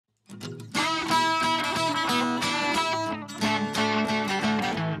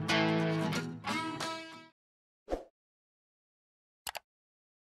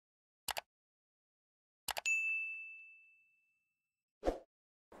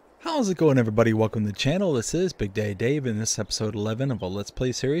How's it going, everybody? Welcome to the channel. This is Big Day Dave, and this is episode 11 of a Let's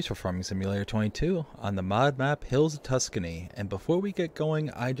Play series for Farming Simulator 22 on the mod map Hills of Tuscany. And before we get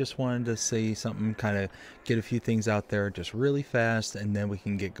going, I just wanted to say something, kind of get a few things out there just really fast, and then we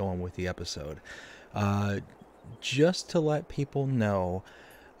can get going with the episode. Just to let people know,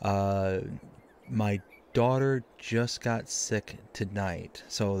 my daughter just got sick tonight.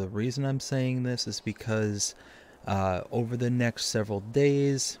 So the reason I'm saying this is because over the next several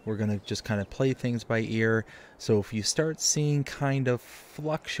days, we're going to just kind of play things by ear. So if you start seeing kind of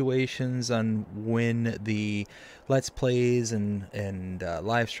fluctuations on when the Let's Plays and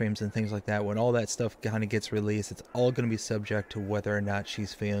live streams and things like that, when all that stuff kind of gets released, it's all going to be subject to whether or not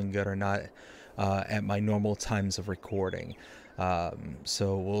she's feeling good or not at my normal times of recording.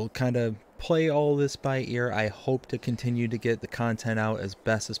 So we'll kind of play all this by ear. I hope to continue to get the content out as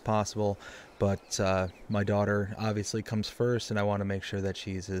best as possible, but my daughter obviously comes first, and I want to make sure that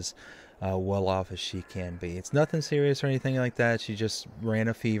she's as well off as she can be. It's nothing serious or anything like that. She just ran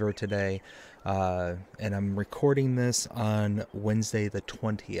a fever today, and I'm recording this on Wednesday the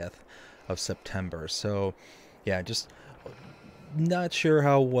 20th of September. So yeah, just not sure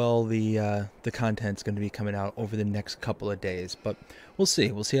how well the content's going to be coming out over the next couple of days, but we'll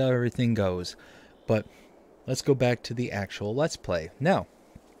see. We'll see how everything goes. But let's go back to the actual Let's Play. Now,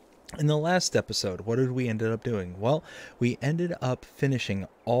 in the last episode, what did we end up doing? Well, we ended up finishing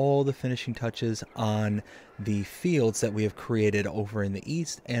all the finishing touches on the fields that we have created over in the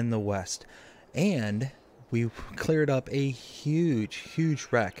east and the west. And we cleared up a huge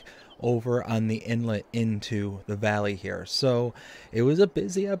wreck over on the inlet into the valley here. So it was a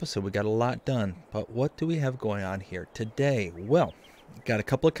busy episode. We got a lot done. But what do we have going on here today? Well, got a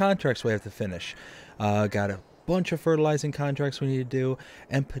couple of contracts we have to finish. Got a bunch of fertilizing contracts we need to do,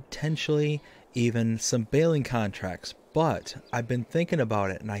 and potentially even some baling contracts. But I've been thinking about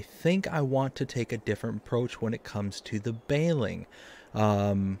it, and I think I want to take a different approach when it comes to the baling.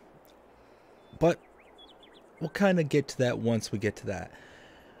 But we'll kind of get to that once we get to that.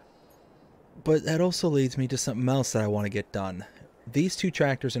 But that also leads me to something else that I want to get done. These two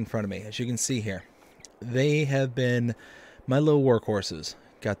tractors in front of me, as you can see here, they have been my little workhorses.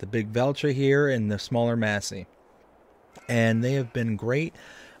 Got the big Valtra here and the smaller Massey. And they have been great,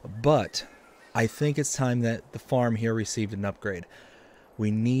 but I think it's time that the farm here received an upgrade.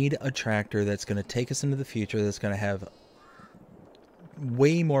 We need a tractor that's going to take us into the future, that's going to have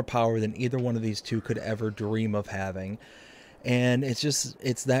way more power than either one of these two could ever dream of having. And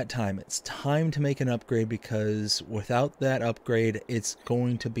it's that time. It's time to make an upgrade, because without that upgrade, it's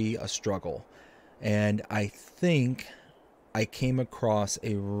going to be a struggle. And I think I came across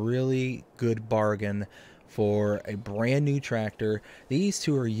a really good bargain for a brand new tractor. These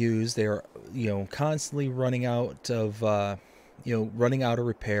two are used. They're, constantly running out of, running out of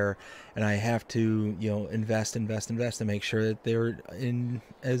repair. And I have to, invest to make sure that they're in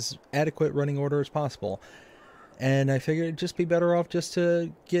as adequate running order as possible. And I figured it'd just be better off just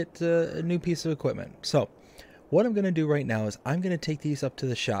to get a new piece of equipment. So what I'm going to do right now is I'm going to take these up to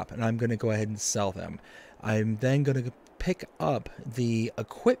the shop, and I'm going to go ahead and sell them. I'm then going to pick up the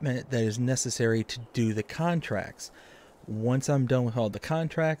equipment that is necessary to do the contracts. Once I'm done with all the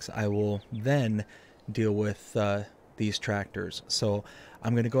contracts, I will then deal with these tractors. So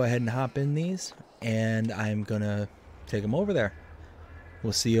I'm going to go ahead and hop in these, and I'm going to take them over there.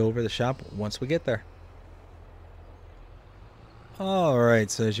 We'll see you over the shop once we get there.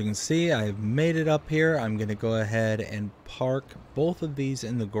 Alright, so as you can see, I've made it up here. I'm going to go ahead and park both of these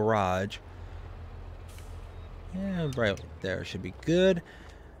in the garage. Yeah, right there should be good.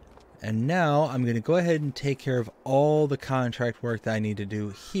 And now I'm going to go ahead and take care of all the contract work that I need to do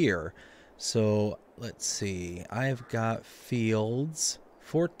here. So let's see, I've got fields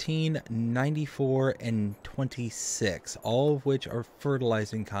 14, 94, and 26, all of which are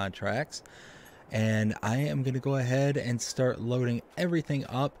fertilizing contracts. And I am going to go ahead and start loading everything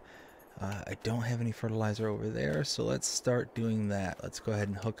up. I don't have any fertilizer over there, so let's start doing that. Let's go ahead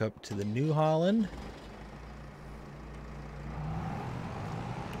and hook up to the New Holland.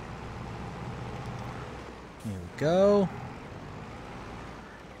 Here we go.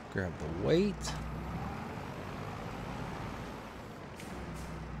 Grab the weight.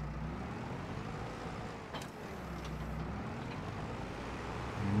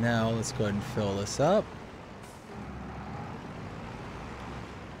 Now let's go ahead and fill this up.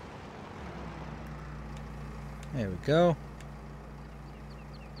 There we go.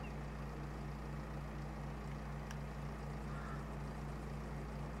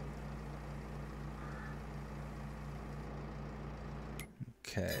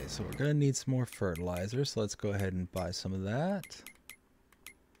 Okay, so we're going to need some more fertilizer, so let's go ahead and buy some of that.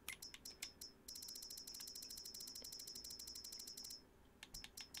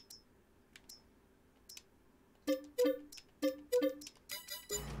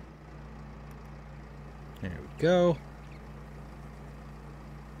 go.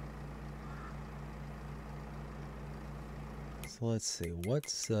 So let's see,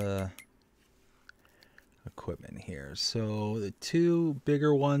 what's equipment here? So the two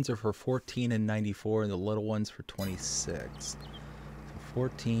bigger ones are for 14 and 94, and the little ones for 26. So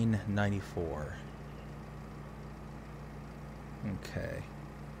 14.94. Okay.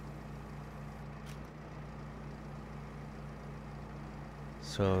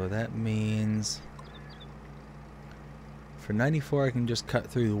 So that means for 94 I can just cut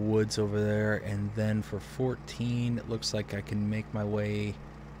through the woods over there, and then for 14 it looks like I can make my way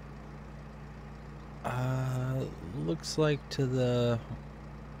looks like to the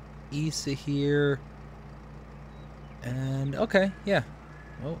east of here. And okay, yeah.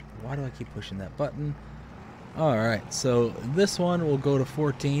 Oh, why do I keep pushing that button? Alright, so this one will go to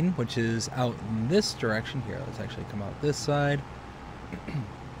 14, which is out in this direction. Here, let's actually come out this side.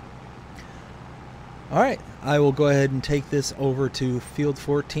 Alright, I will go ahead and take this over to field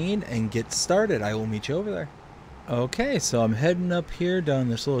 14 and get started. I will meet you over there. Okay, so I'm heading up here down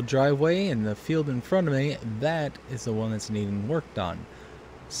this little driveway, and the field in front of me, that is the one that's needing work done.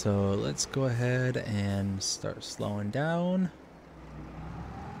 So let's go ahead and start slowing down.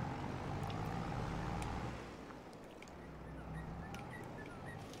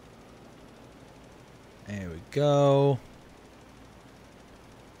 There we go.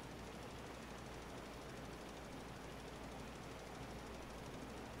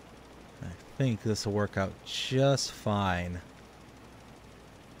 I think this will work out just fine.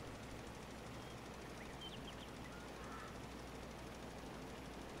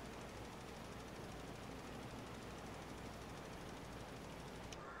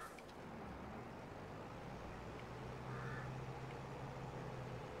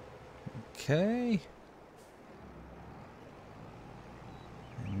 Okay.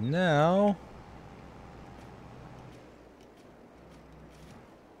 And now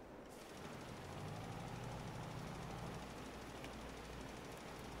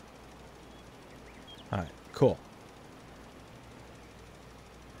alright, cool.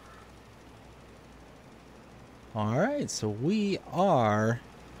 Alright, so we are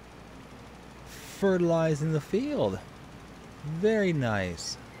fertilizing the field. Very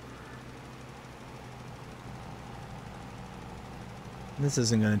nice. This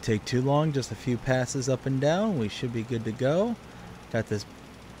isn't going to take too long, just a few passes up and down. We should be good to go. Got this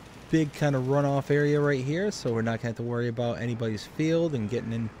big kind of runoff area right here, so we're not going to have to worry about anybody's field and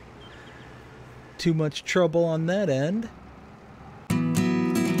getting in too much trouble on that end.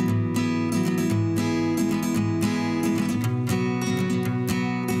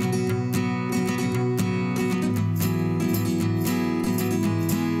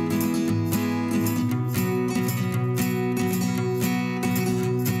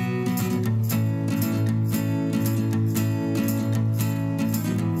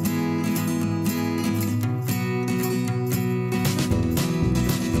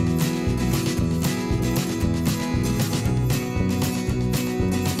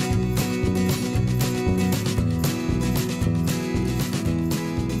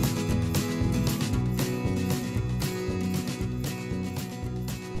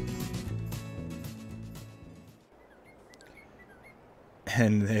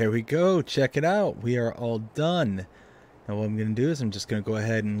 And there we go. Check it out. We are all done. Now what I'm going to do is I'm just going to go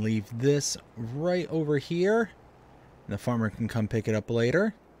ahead and leave this right over here. And the farmer can come pick it up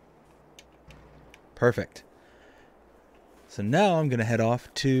later. Perfect. So now I'm going to head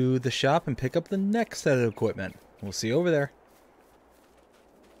off to the shop and pick up the next set of equipment. We'll see you over there.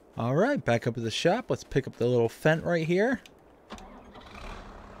 Alright, back up at the shop. Let's pick up the little Fent right here.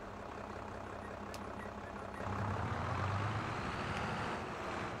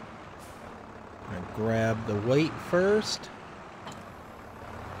 Grab the weight first.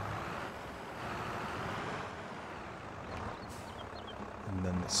 And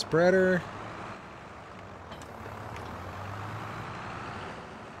then the spreader.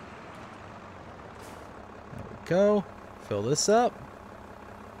 There we go. Fill this up.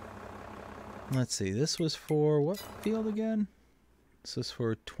 Let's see, this was for what field again? This was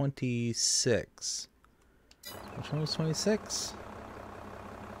for 26. Which one was 26?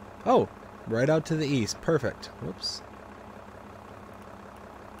 Oh! Right out to the east. Perfect. Whoops.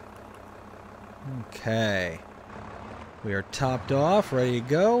 Okay. We are topped off, ready to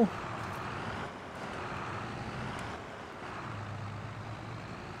go.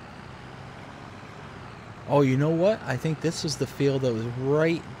 Oh, you know what? I think this was the field that was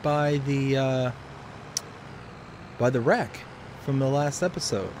right by the wreck from the last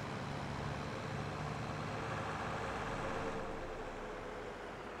episode.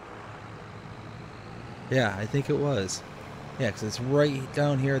 Yeah, I think it was. Yeah, because it's right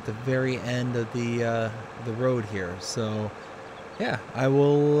down here at the very end of the road here. So, yeah, I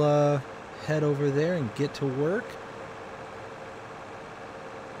will head over there and get to work.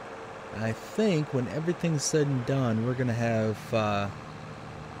 I think when everything's said and done, we're going to have a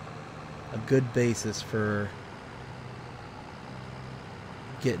good basis for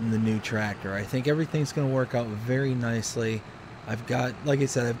getting the new tractor. I think everything's going to work out very nicely. I've got, like I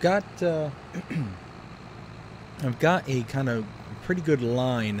said, I've got a kind of pretty good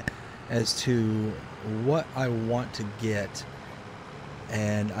line as to what I want to get,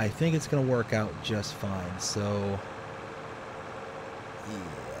 and I think it's going to work out just fine. So,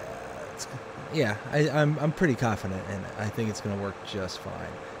 yeah, I'm pretty confident in it. I think it's going to work just fine,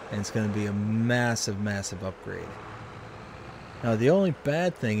 and it's going to be a massive, massive upgrade. Now, the only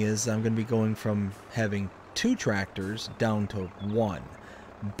bad thing is I'm going to be going from having 2 tractors down to 1.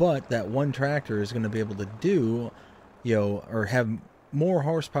 But that one tractor is going to be able to do, or have more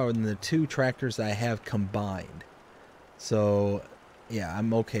horsepower than the 2 tractors I have combined. So, yeah,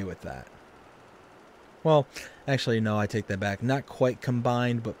 I'm okay with that. Well, actually, no, I take that back. Not quite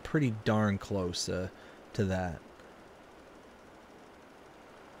combined, but pretty darn close to that.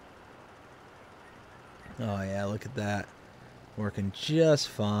 Oh, yeah, look at that. Working just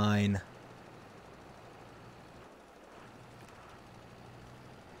fine.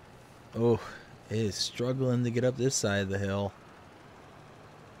 Oh, it is struggling to get up this side of the hill.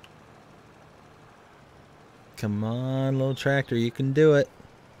 Come on, little tractor, you can do it.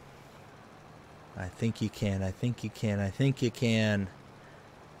 I think you can, I think you can, I think you can.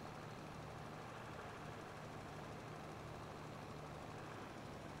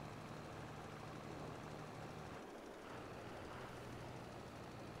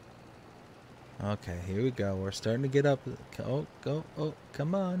 Okay, here we go. We're starting to get up. Oh, go. Oh,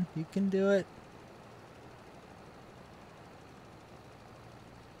 come on. You can do it.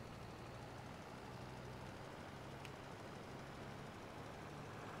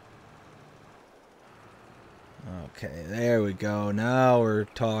 Okay, there we go. Now we're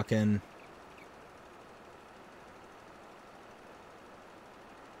talking.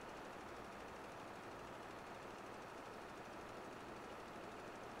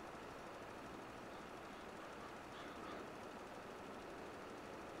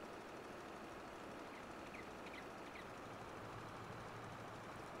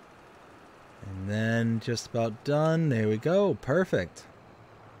 And then just about done. There we go. Perfect.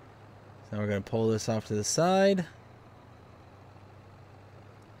 Now we're going to pull this off to the side.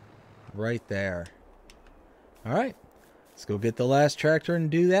 Right there. All right. Let's go get the last tractor and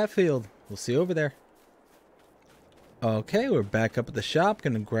do that field. We'll see you over there. Okay, we're back up at the shop.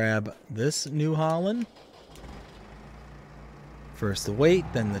 Going to grab this New Holland. First the weight,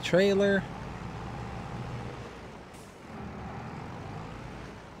 then the trailer.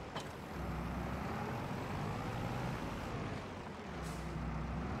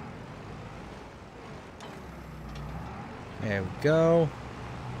 There we go.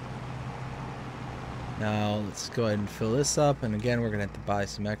 Now let's go ahead and fill this up, and again we're gonna have to buy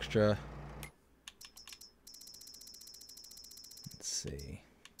some extra. Let's see.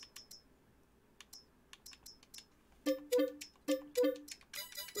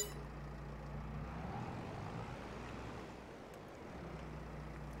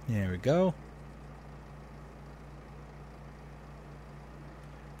 There we go.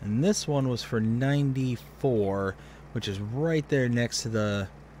 And this one was for 94, which is right there next to the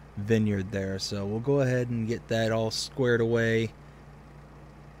vineyard there. So we'll go ahead and get that all squared away.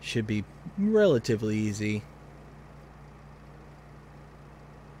 Should be relatively easy.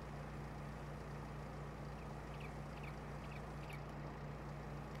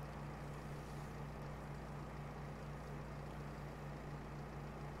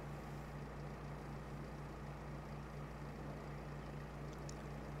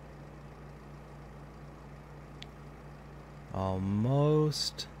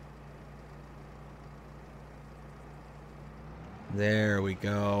 Almost. There we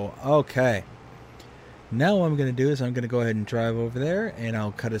go. Okay. Now what I'm going to do is I'm going to go ahead and drive over there, and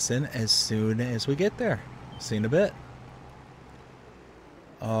I'll cut us in as soon as we get there. See you in a bit.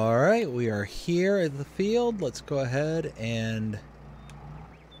 Alright, we are here at the field. Let's go ahead and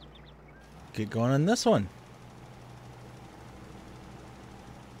get going on this one.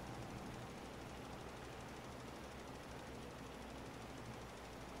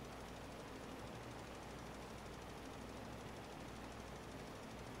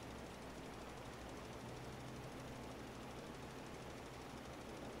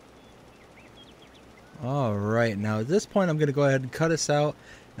 Alright, now at this point I'm going to go ahead and cut us out,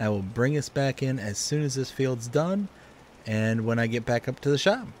 I will bring us back in as soon as this field's done, and when I get back up to the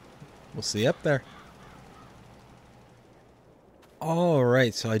shop. We'll see you up there.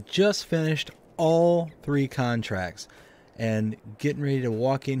 Alright, so I just finished all 3 contracts and getting ready to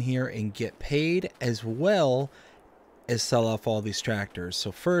walk in here and get paid, as well as sell off all these tractors.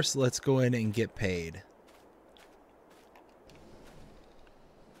 So first, let's go in and get paid.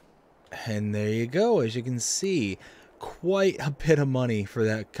 And there you go. As you can see, quite a bit of money for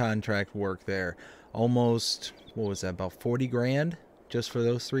that contract work there. Almost, what was that, about 40 grand just for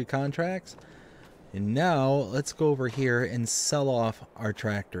those 3 contracts. And now let's go over here and sell off our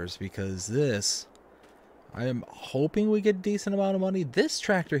tractors, because this, I am hoping we get a decent amount of money. This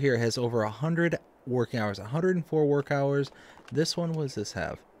tractor here has over 100 working hours, 104 work hours. This one, what does this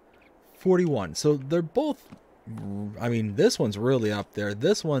have? 41. So they're both, I mean, this one's really up there.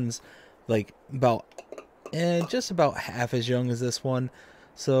 This one's like about, just about half as young as this one.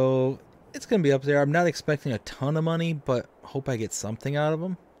 So it's going to be up there. I'm not expecting a ton of money, but hope I get something out of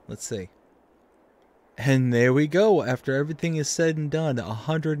them. Let's see. And there we go. After everything is said and done,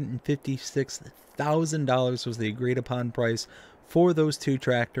 $156,000 was the agreed upon price for those 2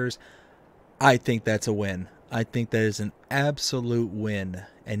 tractors. I think that's a win. I think that is an absolute win.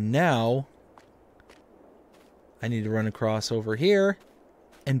 And now I need to run across over here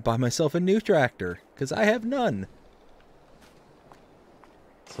and buy myself a new tractor, because I have none.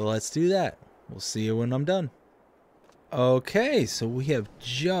 So let's do that. We'll see you when I'm done. Okay, so we have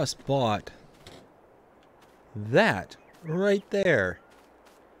just bought that right there.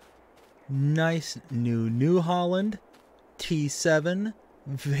 Nice New Holland T7.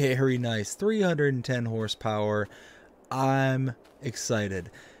 Very nice. 310 horsepower. I'm excited.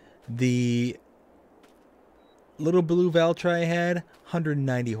 The little blue Valtra I had,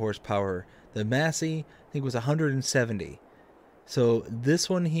 190 horsepower. The Massey, I think, was 170. So this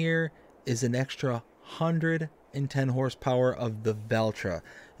one here is an extra 110 horsepower of the Valtra.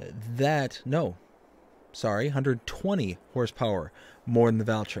 Sorry, 120 horsepower more than the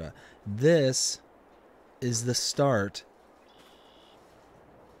Valtra. This is the start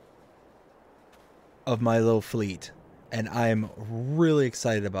of my little fleet, and I'm really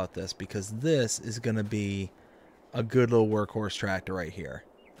excited about this, because this is going to be a good little workhorse tractor right here.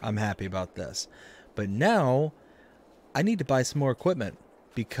 I'm happy about this. But now I need to buy some more equipment,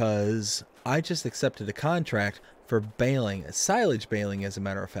 because I just accepted a contract for baling, silage baling as a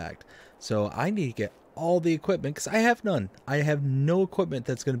matter of fact. So I need to get all the equipment, because I have none. I have no equipment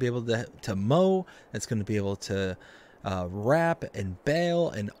that's going to be able to mow, that's going to be able to wrap and bale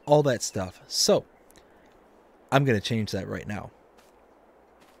and all that stuff. So I'm going to change that right now.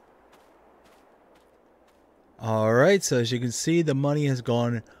 Alright, so as you can see, the money has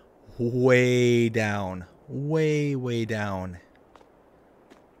gone way down. Way down.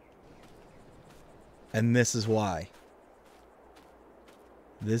 And this is why.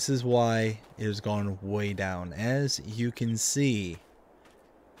 This is why it has gone way down. As you can see,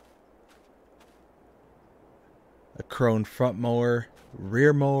 a Krone front mower,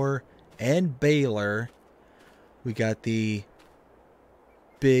 rear mower, and baler. We got the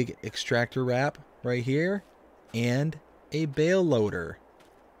big extractor wrap right here, and a bale loader.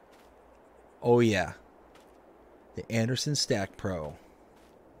 Oh yeah, the Anderson Stack Pro.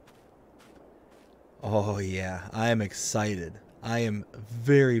 Oh yeah, I am excited. I am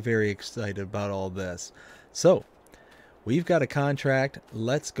very excited about all this. So, we've got a contract.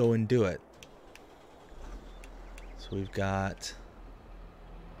 Let's go and do it. So we've got...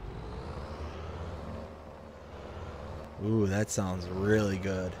 Ooh, that sounds really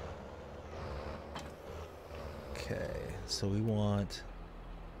good. Okay, so we want...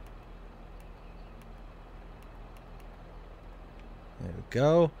 There we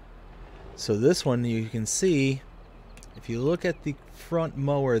go. So this one, you can see, if you look at the front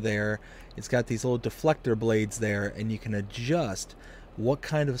mower there, it's got these little deflector blades there, and you can adjust what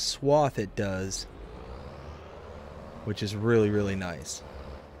kind of swath it does, which is really nice.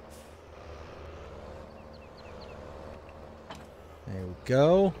 There we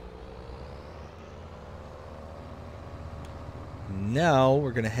go. Now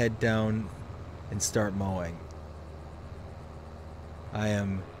we're going to head down and start mowing. I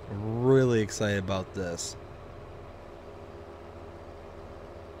am really excited about this.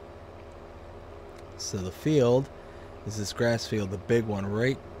 So the field is this grass field, the big one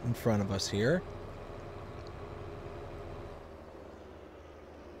right in front of us here.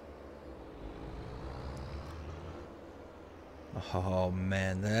 Oh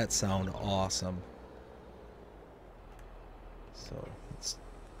man, that sounds awesome. So let's,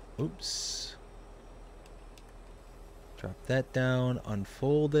 oops. Drop that down,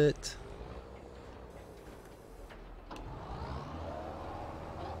 unfold it.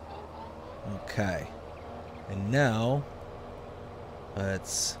 Okay. And now,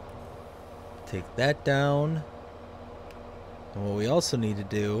 let's take that down. And what we also need to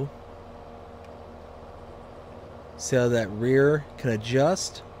do, see how that rear can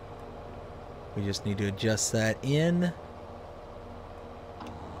adjust? We just need to adjust that in.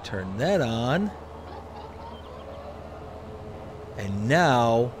 Turn that on. And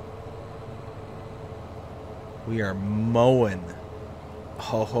now we are mowing.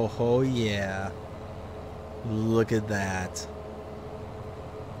 Ho ho ho, yeah. Look at that.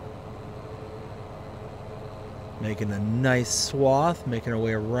 Making a nice swath, making our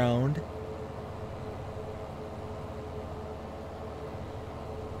way around.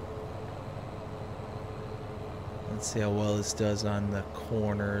 Let's see how well this does on the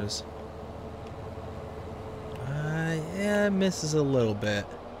corners. Yeah, it misses a little bit.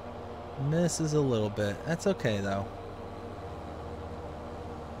 Misses a little bit. That's okay though.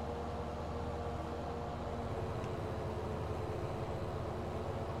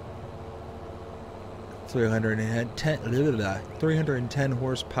 $310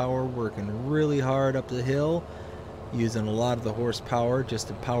 horsepower, working really hard up the hill, using a lot of the horsepower just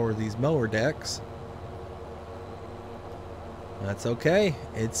to power these mower decks. That's okay.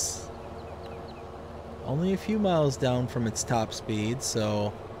 It's only a few miles down from its top speed,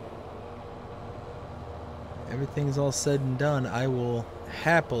 so everything's all said and done. I will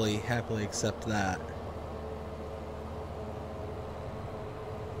happily accept that.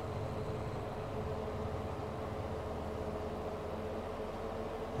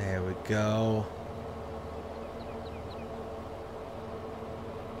 There we go.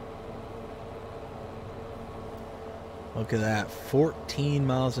 Look at that, 14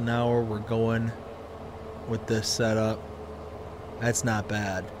 miles an hour we're going with this setup. That's not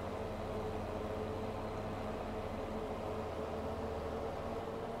bad.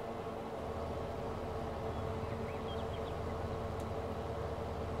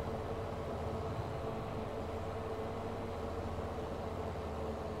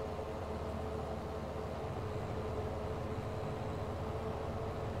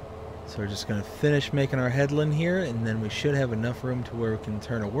 So we're just going to finish making our headland here, and then we should have enough room to where we can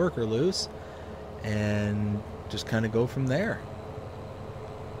turn a worker loose and just kind of go from there.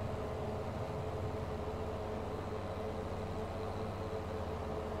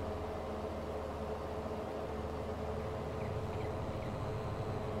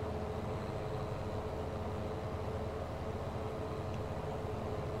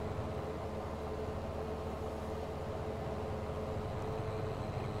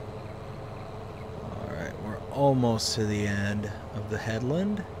 Almost to the end of the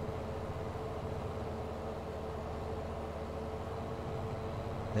headland.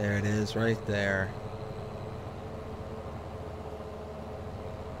 There it is, right there.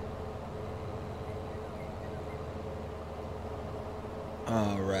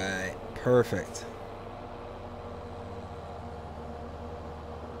 All right, perfect.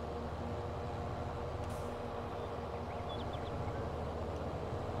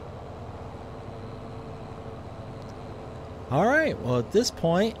 Alright, well at this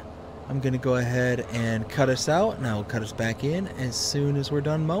point, I'm going to go ahead and cut us out, and I will cut us back in as soon as we're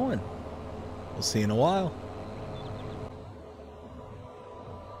done mowing. We'll see you in a while.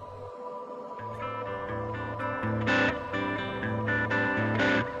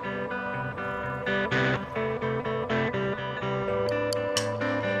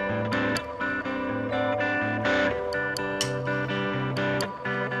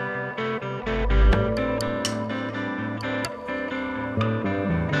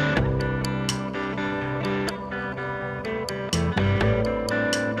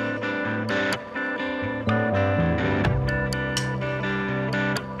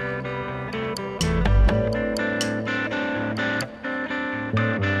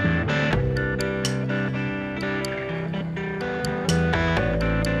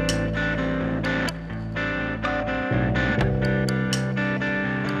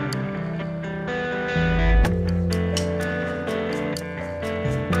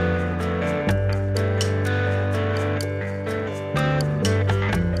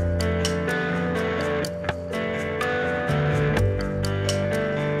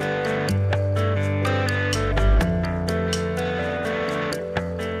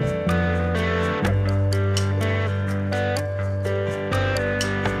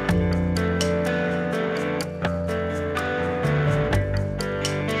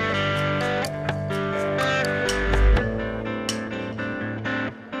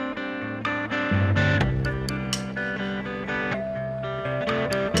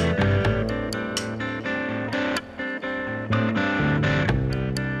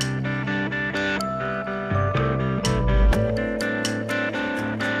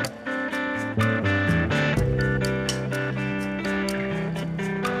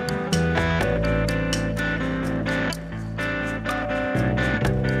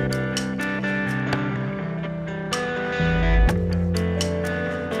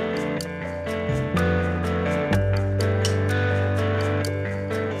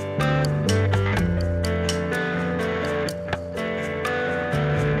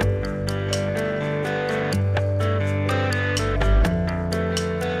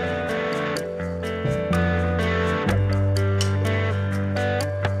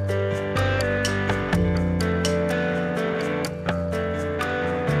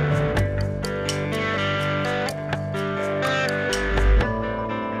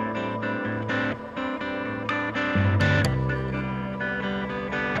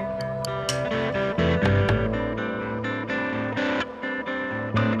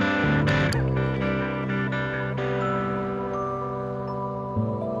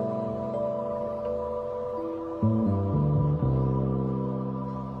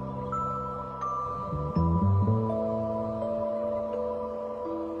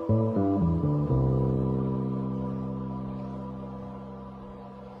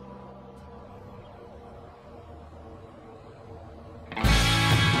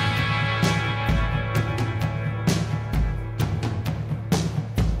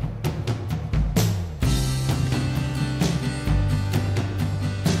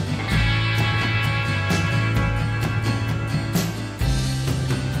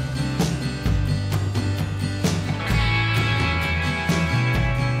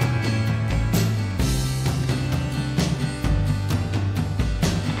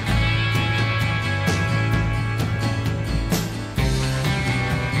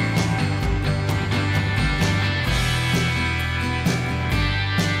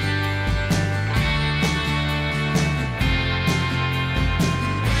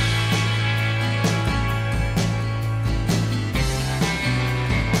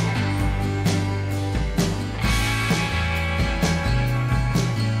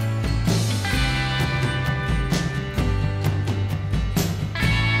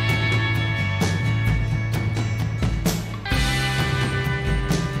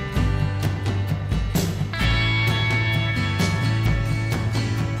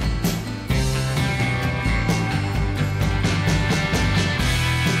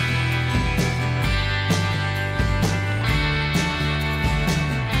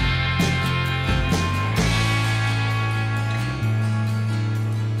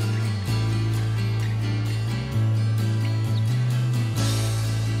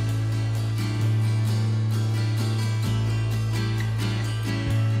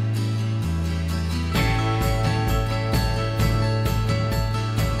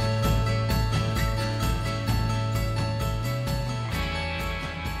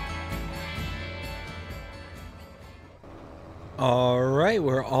 Alright,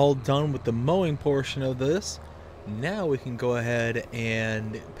 we're all done with the mowing portion of this. Now we can go ahead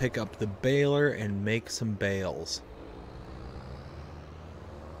and pick up the baler and make some bales.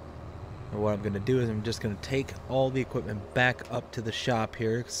 And what I'm going to do is I'm just going to take all the equipment back up to the shop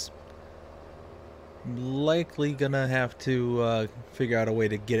here. It's likely going to have to figure out a way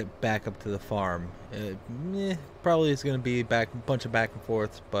to get it back up to the farm. Probably is going to be a bunch of back and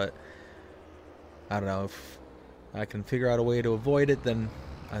forth, but I don't know. If I can figure out a way to avoid it, then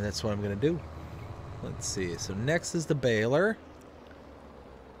that's what I'm going to do. Let's see. So next is the baler.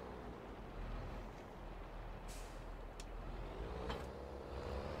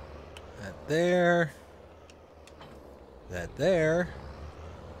 That there. That there.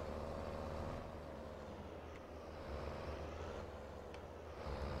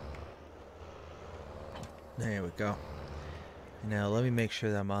 There we go. Now let me make sure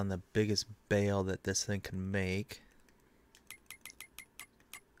that I'm on the biggest bale that this thing can make.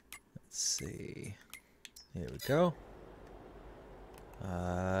 Let's see. Here we go.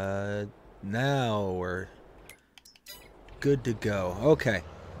 Now we're good to go. Okay,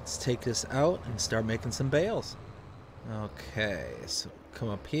 let's take this out and start making some bales. Okay, so come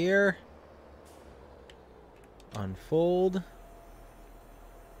up here. Unfold.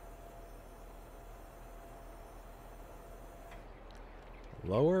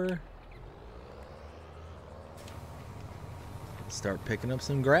 Lower. Start picking up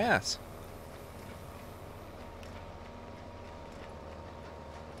some grass.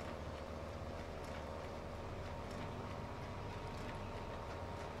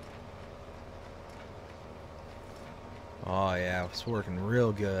 Oh yeah, it's working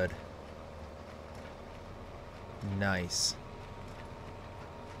real good. Nice.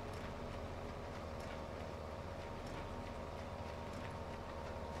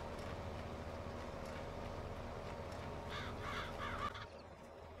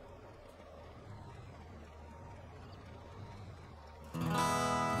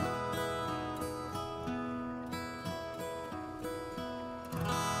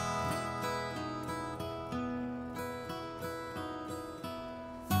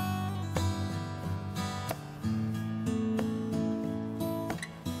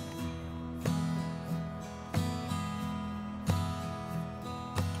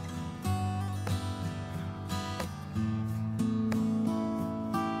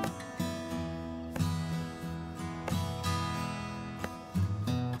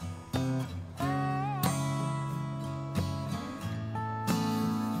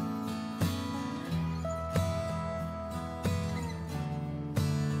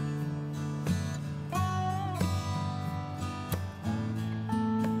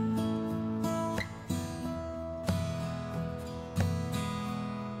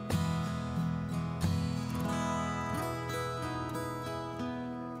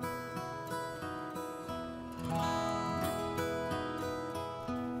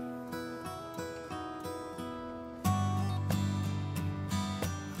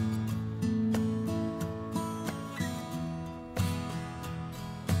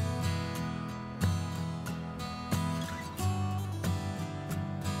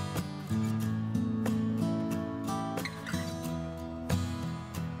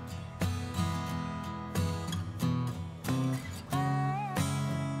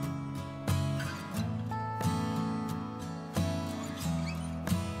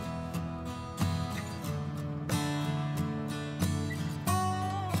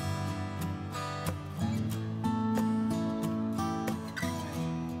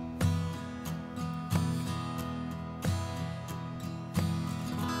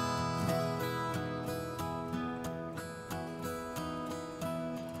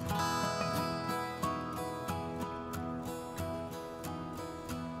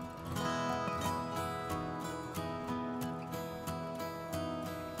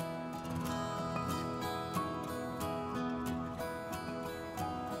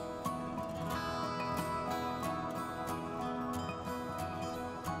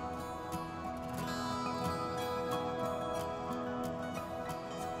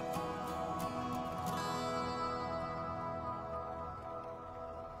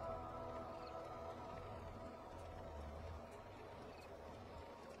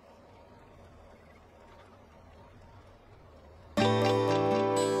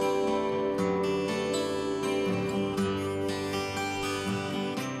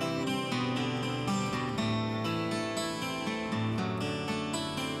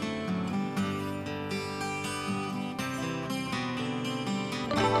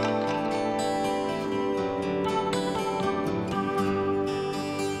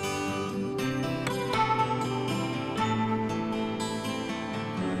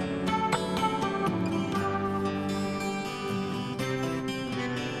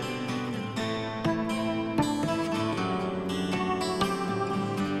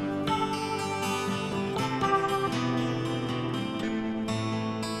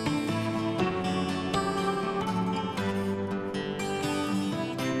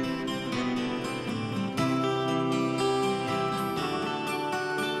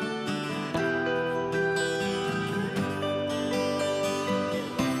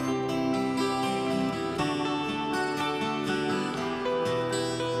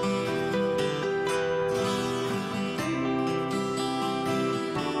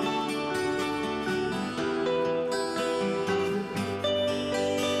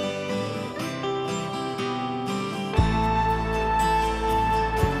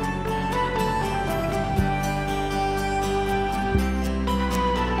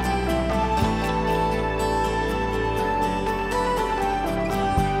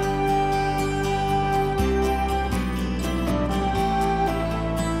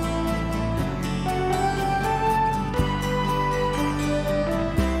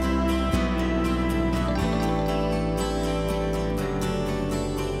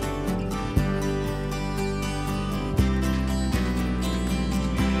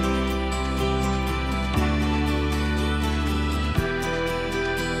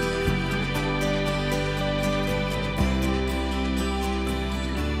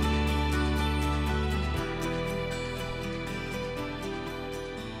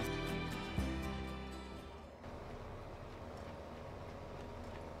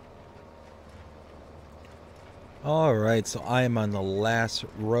 Alright, so I am on the last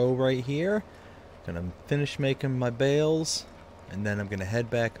row right here. Gonna finish making my bales, and then I'm gonna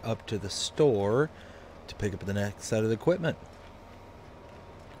head back up to the store to pick up the next set of equipment.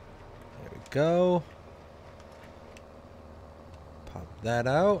 There we go. Pop that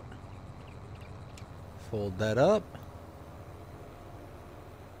out. Fold that up.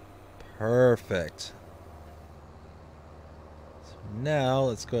 Perfect. So now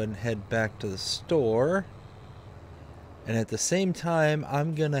let's go ahead and head back to the store. And at the same time,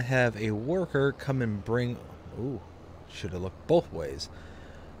 I'm going to have a worker come and bring... Ooh, should have looked both ways.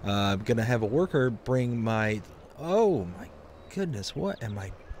 I'm going to have a worker bring my... Oh, my goodness, what am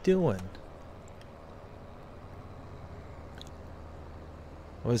I doing?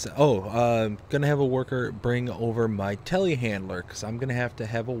 What is it? Oh, I'm going to have a worker bring over my telehandler, because I'm going to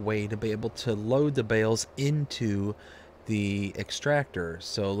have a way to be able to load the bales into the extractor.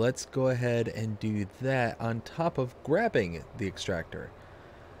 So let's go ahead and do that on top of grabbing the extractor.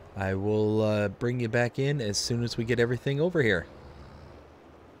 I will bring you back in as soon as we get everything over here.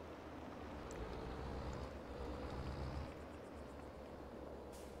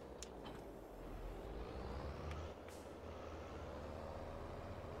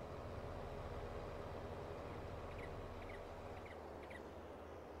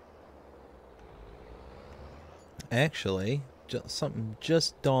 Actually, something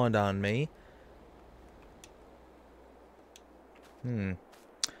just dawned on me.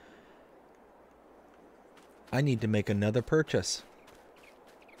 I need to make another purchase.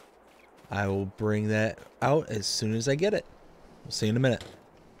 I will bring that out as soon as I get it. We'll see you in a minute.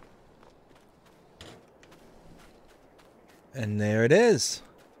 And there it is.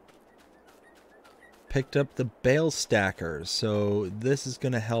 Picked up the bale stackers. So this is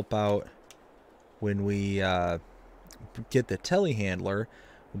going to help out when we get the telehandler.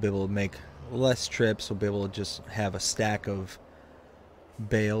 We'll be able to make less trips. We'll be able to just have a stack of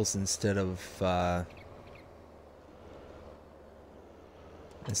bales instead of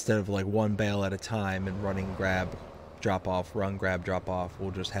like one bale at a time and running, grab, drop off, run, grab, drop off.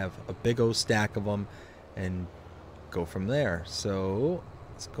 We'll just have a big old stack of them and go from there. So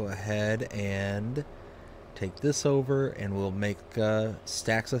let's go ahead and take this over and we'll make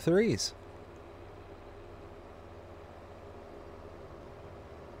stacks of threes.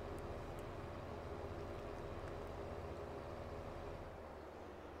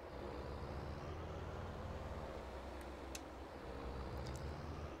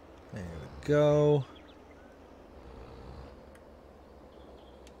 There we go.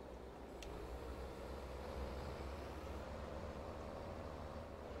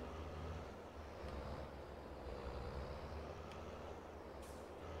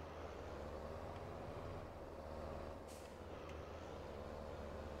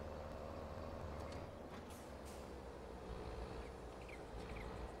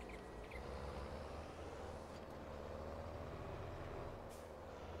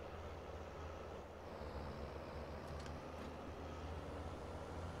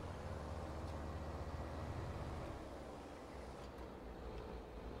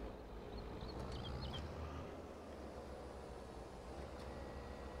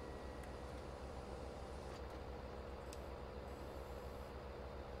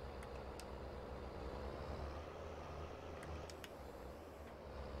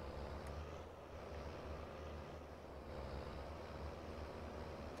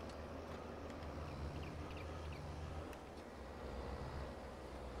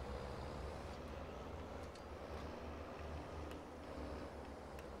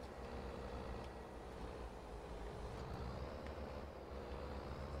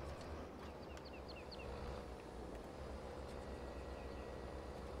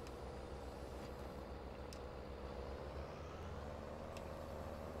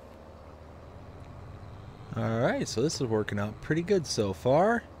 Alright, so this is working out pretty good so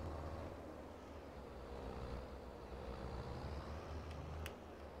far.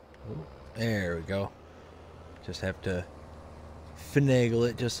 Ooh, there we go. Just have to finagle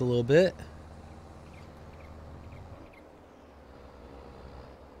it just a little bit.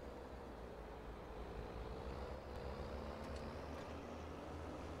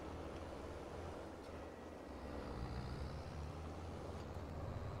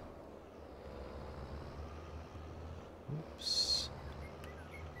 Oops.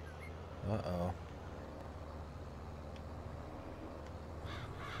 Uh-oh.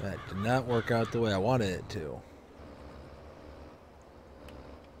 That did not work out the way I wanted it to.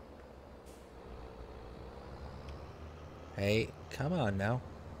 Hey, come on now.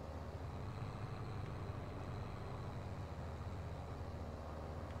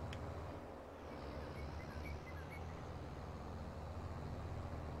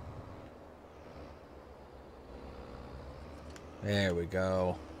 There we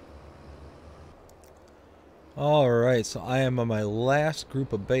go. Alright, so I am on my last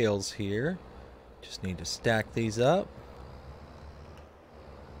group of bales here. Just need to stack these up.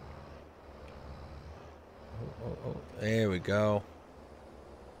 There we go.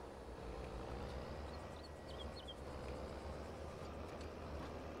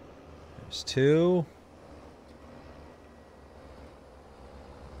 There's two.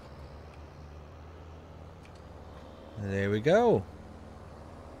 There we go.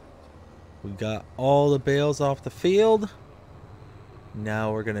 We got all the bales off the field.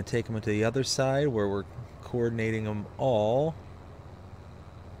 Now we're going to take them to the other side where we're coordinating them all.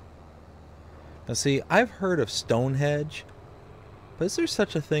 Now see, I've heard of stone hedge, but is there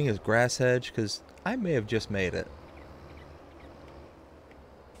such a thing as grass hedge? Because I may have just made it.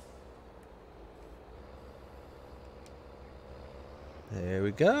 There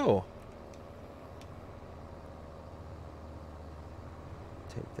we go.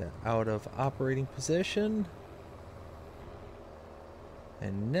 Take that out of operating position.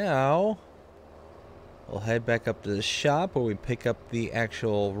 And now we'll head back up to the shop where we pick up the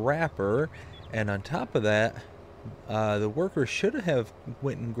actual wrapper. And on top of that, the worker should have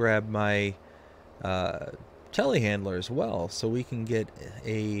went and grabbed my telehandler as well, so we can get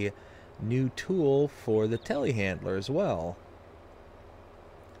a new tool for the telehandler as well.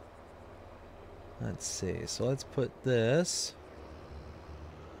 Let's see, so let's put this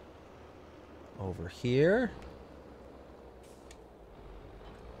over here.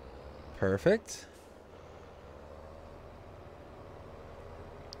 Perfect.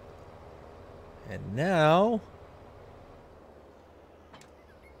 And now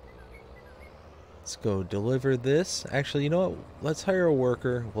let's go deliver this. Actually, you know what? Let's hire a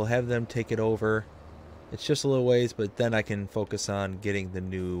worker. We'll have them take it over. It's just a little ways, but then I can focus on getting the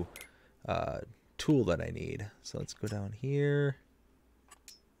new tool that I need. So let's go down here.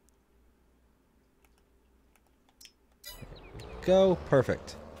 Go.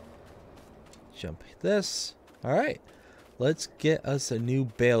 Perfect. Jump this. All right. Let's get us a new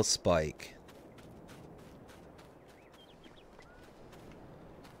bale spike.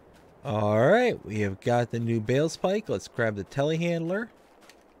 All right. We have got the new bale spike. Let's grab the telehandler.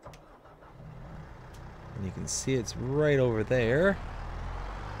 And you can see it's right over there.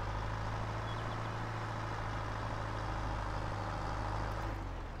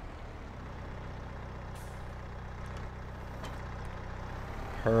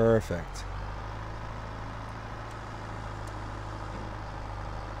 Perfect.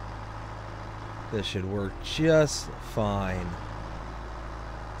 This should work just fine.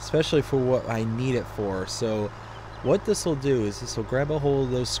 Especially for what I need it for. So what this will do is this will grab a hold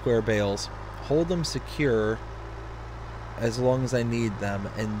of those square bales, hold them secure as long as I need them,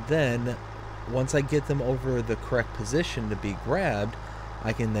 and then once I get them over the correct position to be grabbed,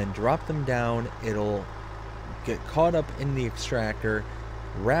 I can then drop them down. It'll get caught up in the extractor,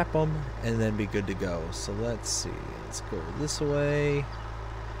 wrap them, and then be good to go. So let's see. Let's go this way.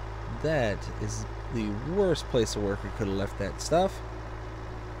 That is the worst place a worker could have left that stuff.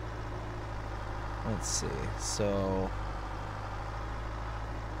 Let's see. So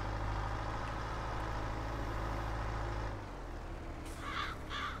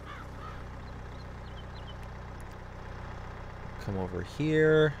come over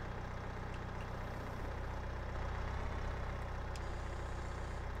here.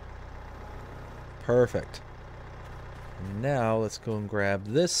 Perfect. Now let's go and grab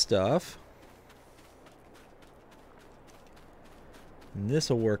this stuff. And this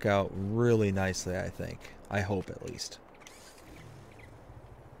will work out really nicely, I think. I hope, at least.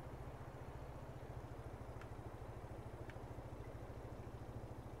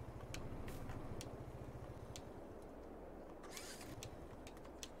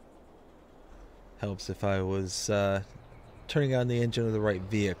 Helps if I was turning on the engine of the right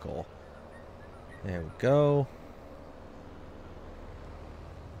vehicle. There we go.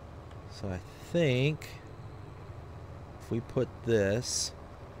 So I think if we put this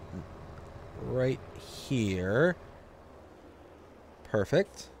right here,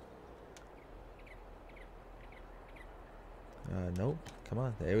 perfect. Nope, come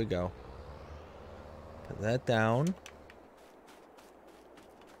on, there we go. Put that down.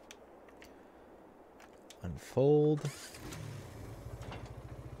 Unfold.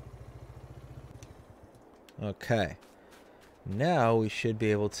 Okay. Now we should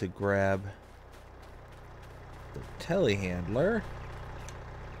be able to grab the telehandler.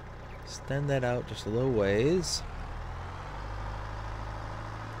 Extend that out just a little ways.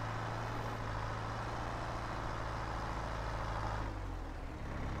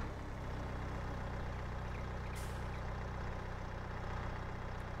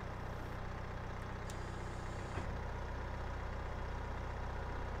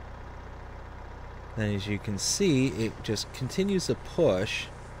 Then as you can see, it just continues to push.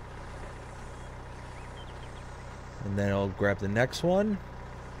 And then I'll grab the next one.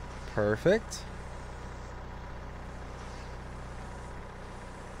 Perfect.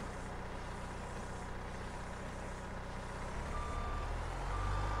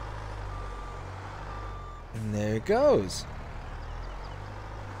 And there it goes.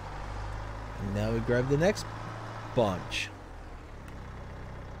 And now we grab the next bunch.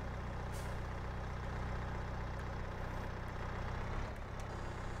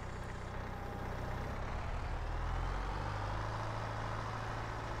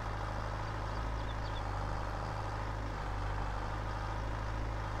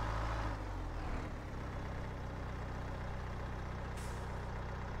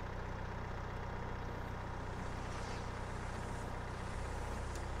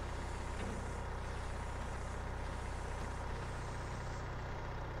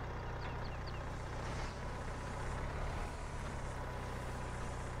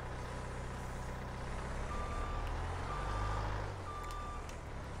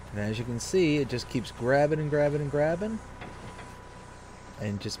 And as you can see, it just keeps grabbing and grabbing and grabbing.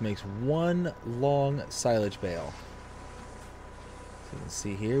 And just makes one long silage bale. So you can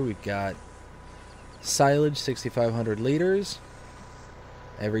see here we've got silage 6,500 liters.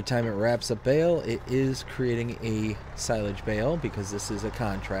 Every time it wraps a bale, it is creating a silage bale because this is a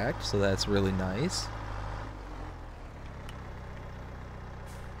contract, so that's really nice.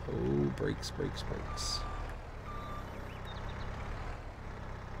 Oh, brakes, brakes, brakes.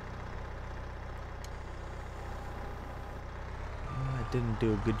 Didn't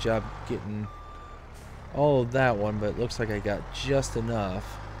do a good job getting all of that one, but it looks like I got just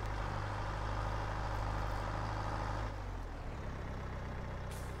enough.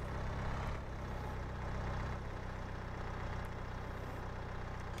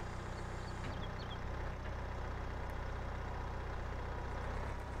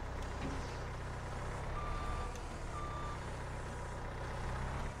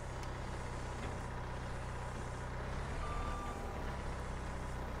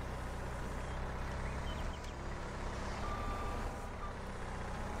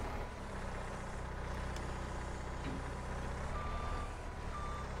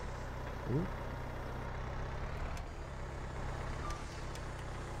 Ooh.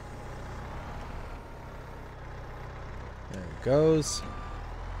 There it goes.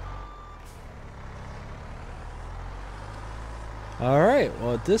 Alright,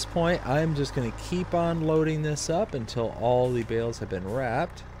 well at this point I'm just going to keep on loading this up until all the bales have been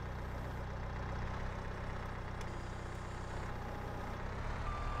wrapped.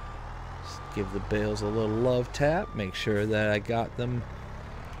 Just give the bales a little love tap, make sure that I got them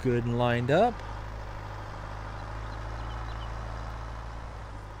good and lined up.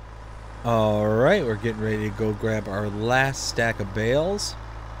 Alright, we're getting ready to go grab our last stack of bales.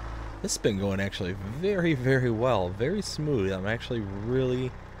 This has been going actually very, very well. Very smooth. I'm actually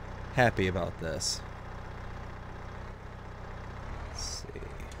really happy about this. Let's see. There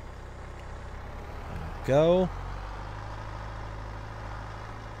we go.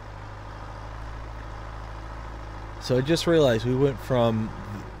 So I just realized we went from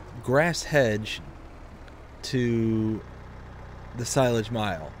grass hedge to the silage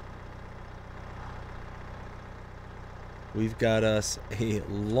mile. We've got us a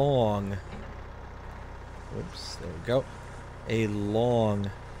long, whoops, there we go, a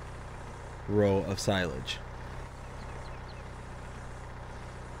long row of silage.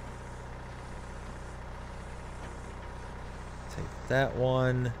 Take that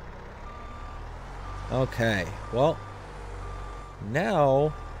one. Okay, well,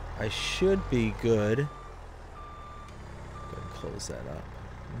 now I should be good. Go ahead and close that up.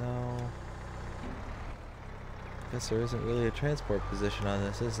 No. Guess there isn't really a transport position on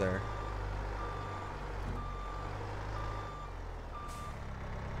this, is there?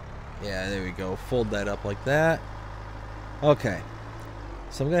 Yeah, there we go. Fold that up like that. Okay.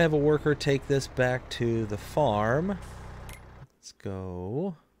 So I'm going to have a worker take this back to the farm. Let's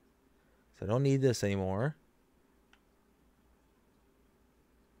go. So I don't need this anymore.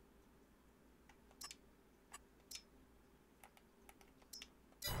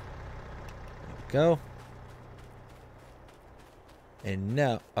 There we go. And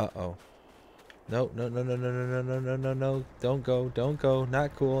now, uh-oh. No, no, no, no, no, no, no, no, no, no, no. Don't go, don't go.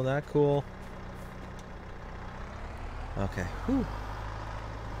 Not cool, not cool. Okay, whew.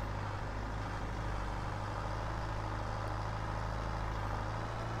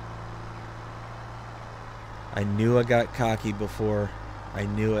 I knew I got cocky before. I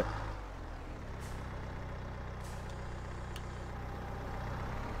knew it.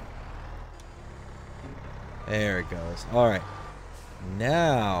 There it goes. All right.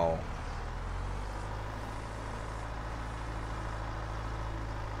 Now.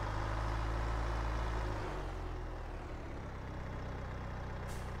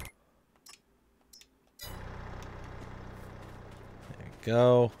 There we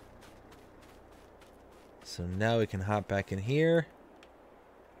go. So now we can hop back in here.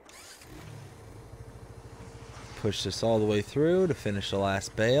 Push this all the way through to finish the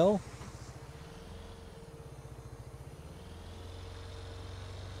last bale.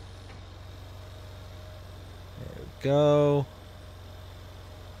 There we go.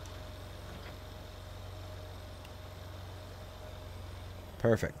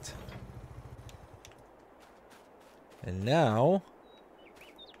 Perfect. And now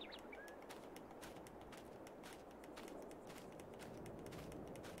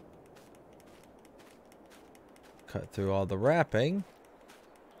cut through all the wrapping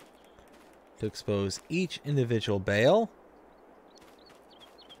to expose each individual bale.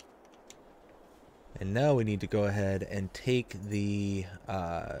 And now we need to go ahead and take the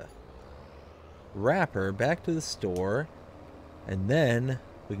wrapper back to the store, and then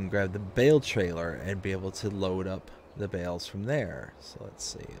we can grab the bale trailer and be able to load up the bales from there. So let's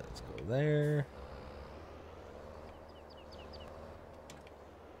see, let's go there.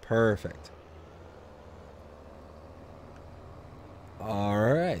 Perfect.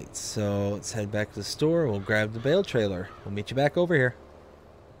 Alright, so let's head back to the store. We'll grab the bale trailer. We'll meet you back over here.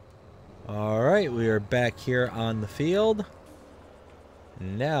 Alright, we are back here on the field.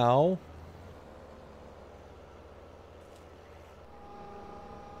 Now,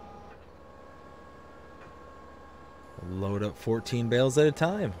 load up 14 bales at a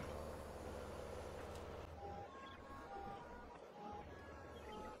time.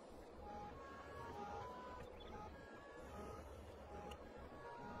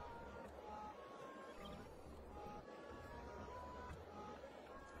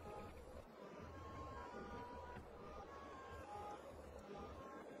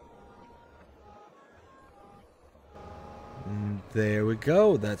 There we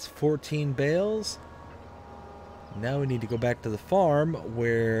go. That's 14 bales. Now we need to go back to the farm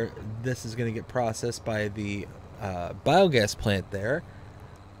where this is going to get processed by the biogas plant there.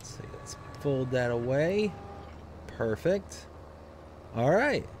 Let's see, let's fold that away. Perfect. All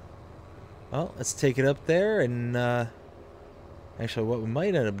right. Well, let's take it up there, and actually what we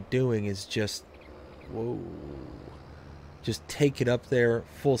might end up doing is just take it up there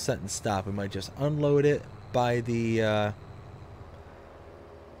full set and stop. We might just unload it by the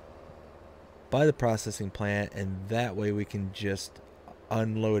processing plant, and that way we can just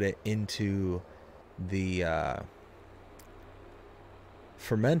unload it into the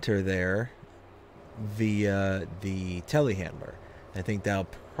fermenter there via the telehandler. I think that'll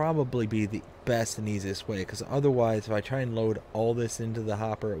probably be the best and easiest way, because otherwise if I try and load all this into the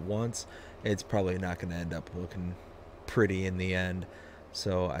hopper at once, it's probably not going to end up looking pretty in the end.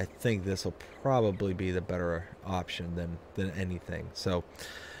 So I think this will probably be the better option than anything. So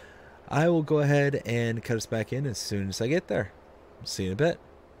I will go ahead and cut us back in as soon as I get there. See you in a bit.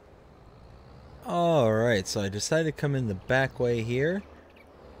 Alright, so I decided to come in the back way here.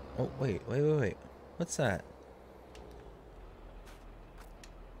 Oh, wait. What's that?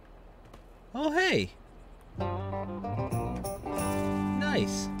 Oh, hey!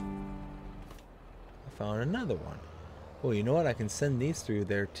 Nice! I found another one. Oh, you know what? I can send these through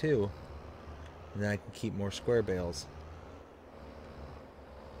there too. And then I can keep more square bales.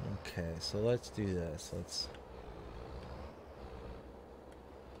 Okay, so let's do this. Let's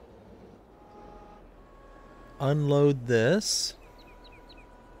unload this.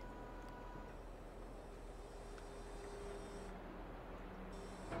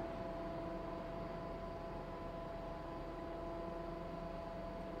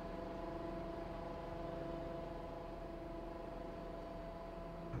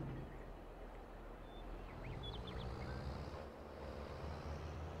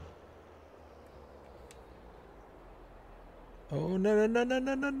 Oh, no.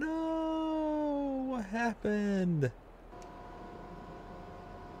 What happened?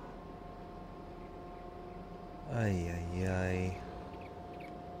 Ay.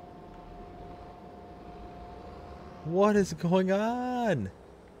 What is going on?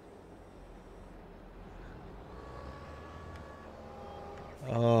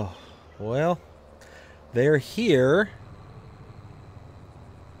 Oh, well, they're here.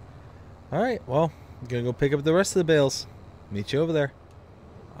 Alright, well, I'm gonna go pick up the rest of the bales. Meet you over there.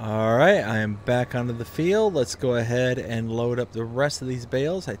 Alright, I am back onto the field. Let's go ahead and load up the rest of these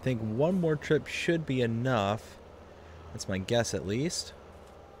bales. I think one more trip should be enough. That's my guess, at least.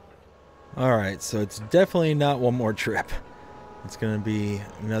 Alright, so it's definitely not one more trip. It's going to be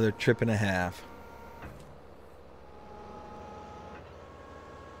another trip and a half.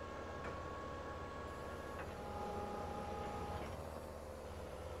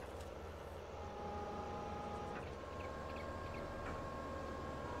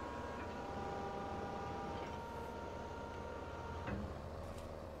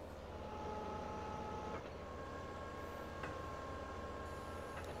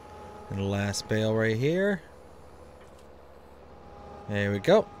 And the last bale right here. There we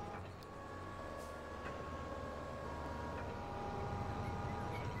go.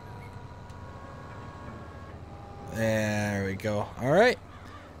 There we go. Alright.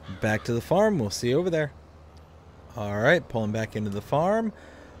 Back to the farm. We'll see you over there. Alright, pulling back into the farm.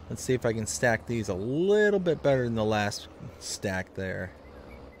 Let's see if I can stack these a little bit better than the last stack there.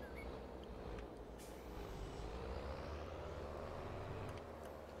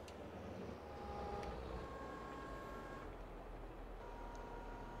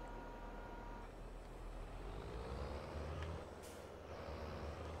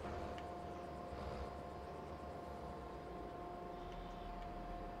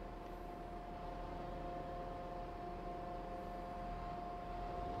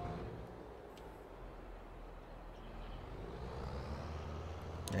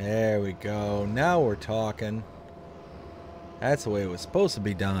 There we go. Now we're talking. That's the way it was supposed to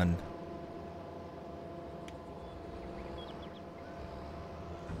be done.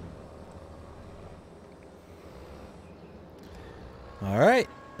 Alright,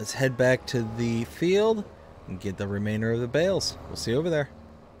 let's head back to the field and get the remainder of the bales. We'll see you over there.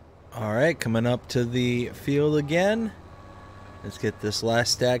 Alright, coming up to the field again. Let's get this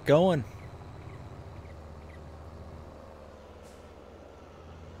last stack going.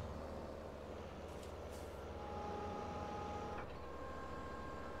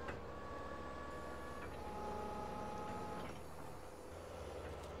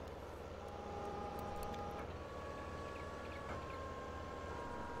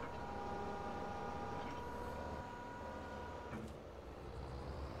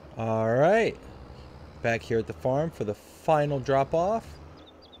 Alright, back here at the farm for the final drop off.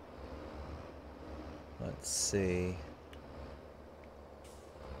 Let's see.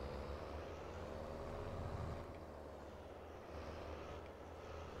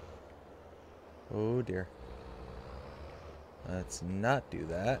 Oh dear. Let's not do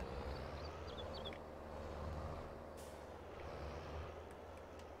that.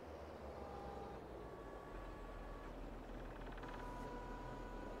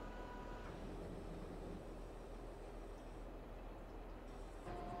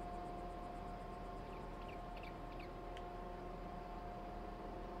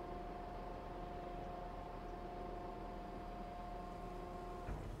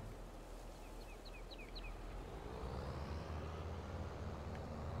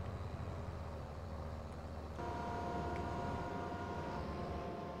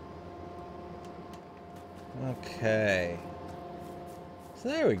 Okay. So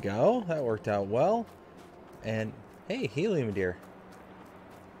there we go. That worked out well. And hey, helium deer.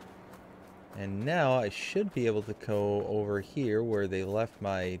 And now I should be able to go over here where they left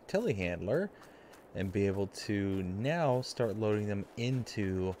my telehandler and be able to now start loading them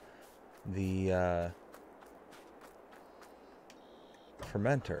into the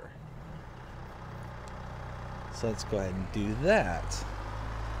fermenter. So let's go ahead and do that.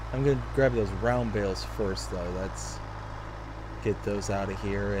 I'm going to grab those round bales first though. Let's get those out of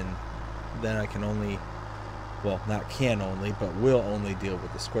here, and then I can only, well, not can only, but will only deal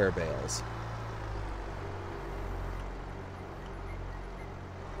with the square bales.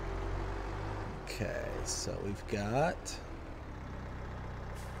 Okay, so we've got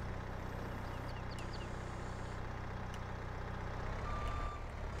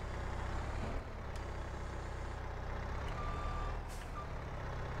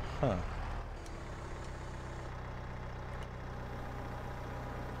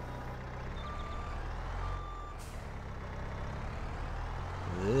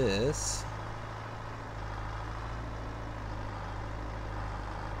this.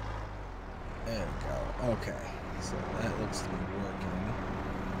 There we go. Okay, so that looks to be working.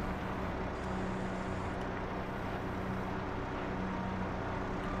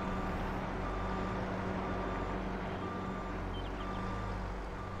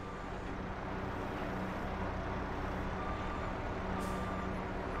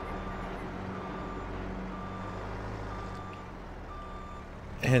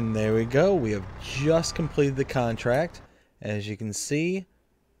 And there we go. We have just completed the contract. As you can see,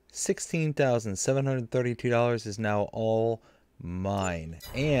 $16,732 is now all mine.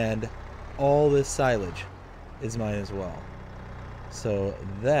 And all this silage is mine as well. So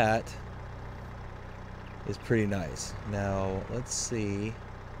that is pretty nice. Now, let's see.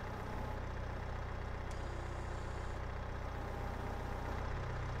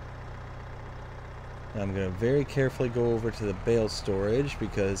 I'm going to very carefully go over to the bale storage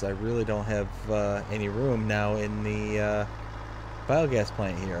because I really don't have any room now in the biogas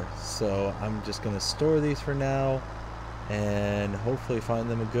plant here. So I'm just going to store these for now and hopefully find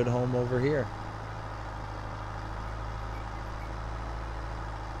them a good home over here.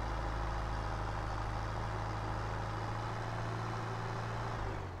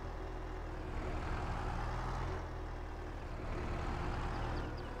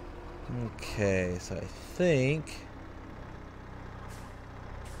 Okay, so I think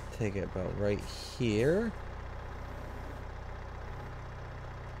take it about right here.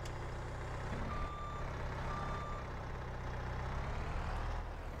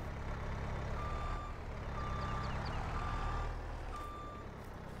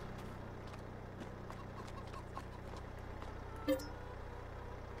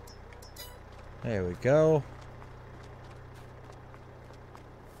 There we go.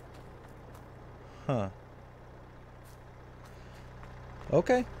 Huh.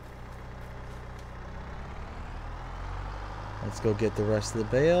 Okay. Let's go get the rest of the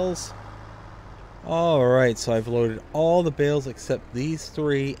bales. Alright, so I've loaded all the bales except these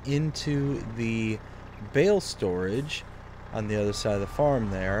 3 into the bale storage on the other side of the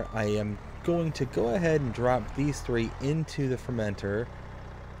farm there. I am going to go ahead and drop these 3 into the fermenter.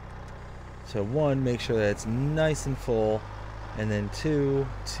 So 1, make sure that it's nice and full, and then 2,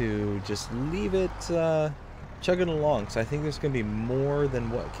 to just leave it chugging along. So I think there's going to be more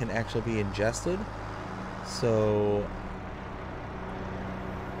than what can actually be ingested. So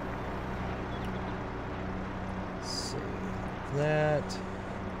let's see, like that.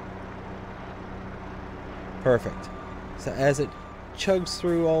 Perfect. So as it chugs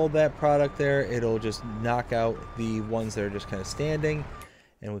through all that product there, it'll just knock out the ones that are just kind of standing,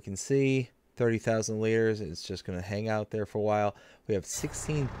 and we can see 30,000 liters. It's just going to hang out there for a while. We have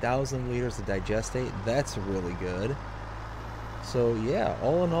 16,000 liters of digestate. That's really good. So yeah,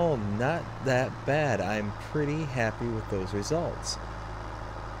 all in all, not that bad. I'm pretty happy with those results.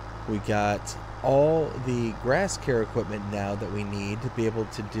 We got all the grass care equipment now that we need to be able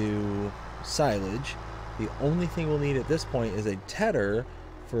to do silage. The only thing we'll need at this point is a tedder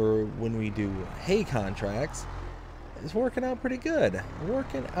for when we do hay contracts. It's working out pretty good.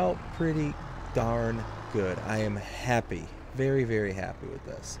 Working out pretty darn good. I am happy. Very, very happy with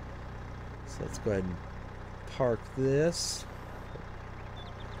this. So let's go ahead and park this.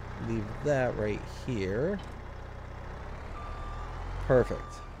 Leave that right here.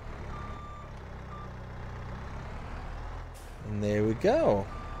 Perfect. And there we go.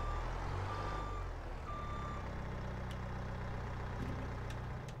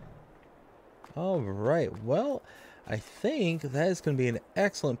 All right. Well, I think that is going to be an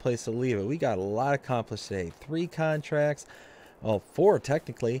excellent place to leave it. We got a lot accomplished today. 3 contracts, well, 4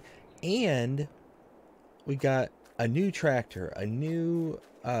 technically, and we got a new tractor, a new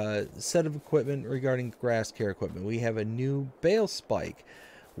set of equipment regarding grass care equipment. We have a new bale spike.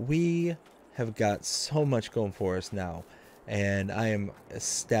 We have got so much going for us now, and I am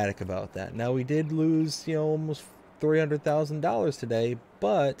ecstatic about that. Now, we did lose, almost $300,000 today,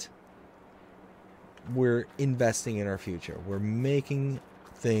 but we're investing in our future. We're making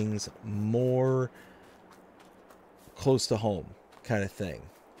things more close to home kind of thing.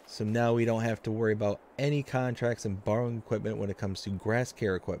 So now we don't have to worry about any contracts and borrowing equipment when it comes to grass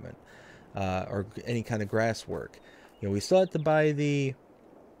care equipment or any kind of grass work. We still have to buy the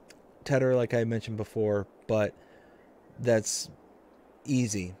tedder like I mentioned before, but that's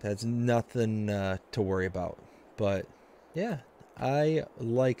easy. That's nothing to worry about. But yeah, I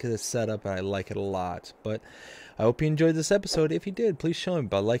like this setup. I like it a lot. But I hope you enjoyed this episode. If you did, please show me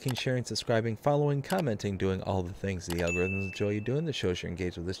by liking, sharing, subscribing, following, commenting, doing all the things the algorithms enjoy you doing. That shows you're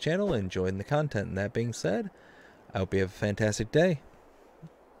engaged with this channel and enjoying the content. And that being said, I hope you have a fantastic day.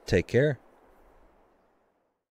 Take care.